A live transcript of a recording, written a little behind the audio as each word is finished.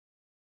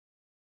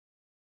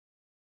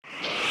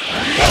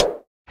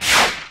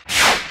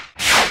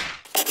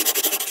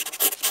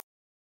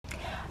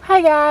Hi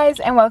guys,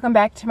 and welcome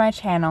back to my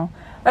channel.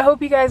 I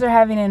hope you guys are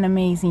having an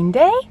amazing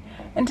day.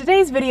 And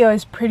today's video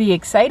is pretty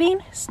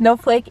exciting.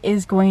 Snowflake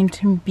is going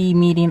to be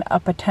meeting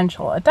a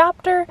potential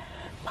adopter,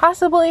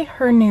 possibly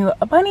her new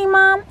bunny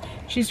mom.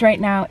 She's right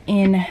now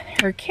in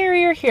her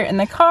carrier here in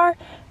the car,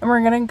 and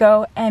we're gonna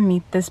go and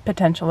meet this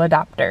potential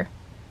adopter.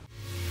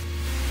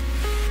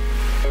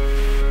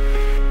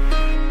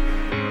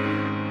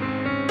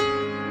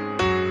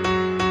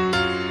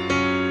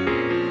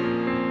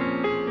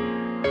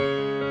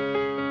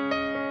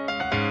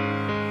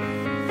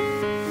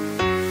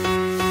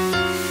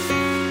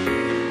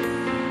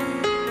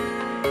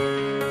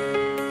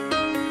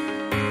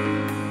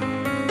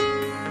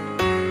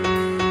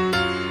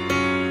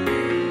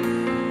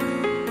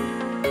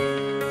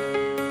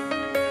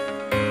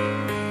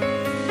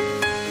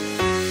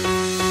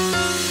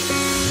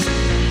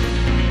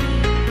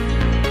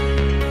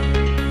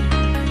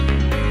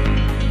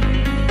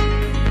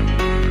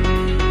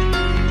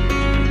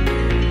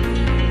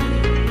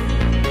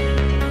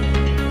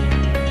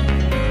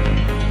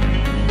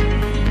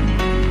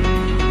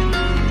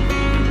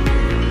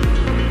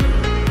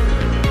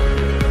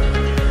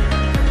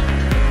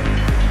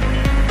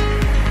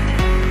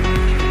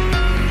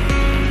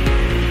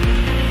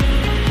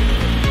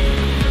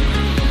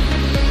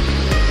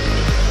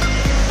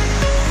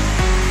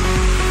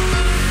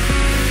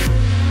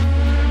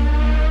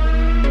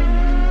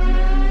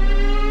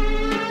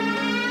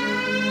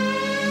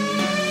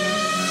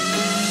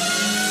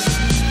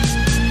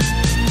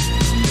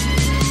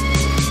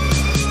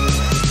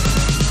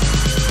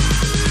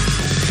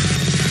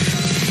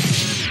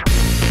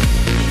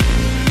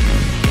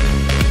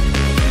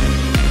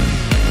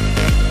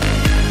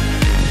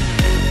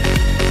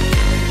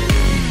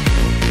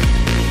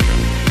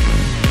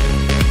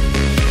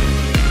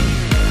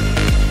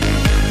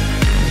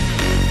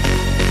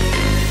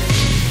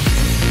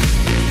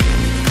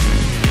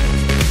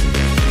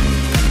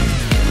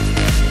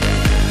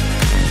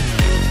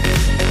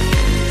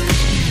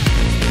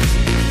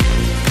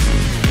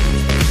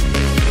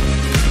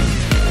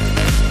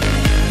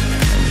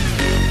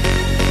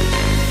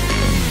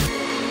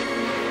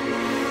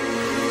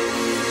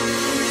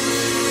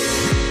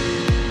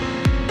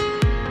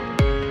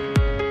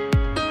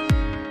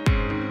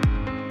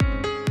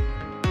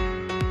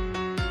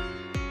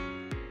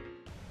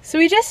 So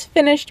we just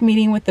finished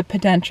meeting with the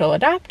potential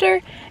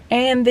adopter,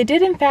 and they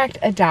did in fact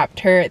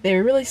adopt her. They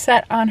were really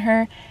set on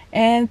her,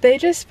 and they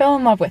just fell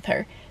in love with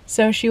her.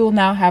 So she will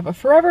now have a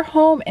forever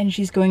home, and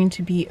she's going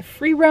to be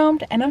free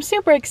roamed, and I'm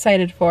super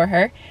excited for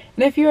her.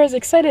 And if you're as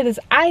excited as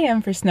I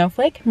am for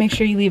Snowflake, make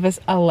sure you leave us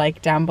a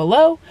like down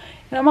below.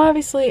 And I'm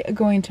obviously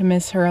going to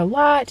miss her a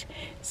lot,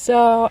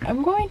 so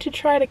I'm going to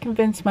try to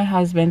convince my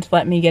husband to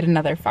let me get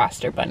another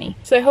foster bunny.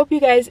 So I hope you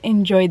guys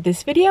enjoyed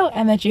this video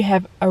and that you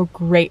have a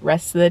great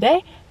rest of the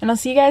day, and I'll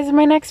see you guys in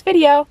my next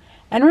video.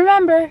 And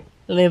remember,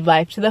 live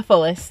life to the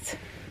fullest.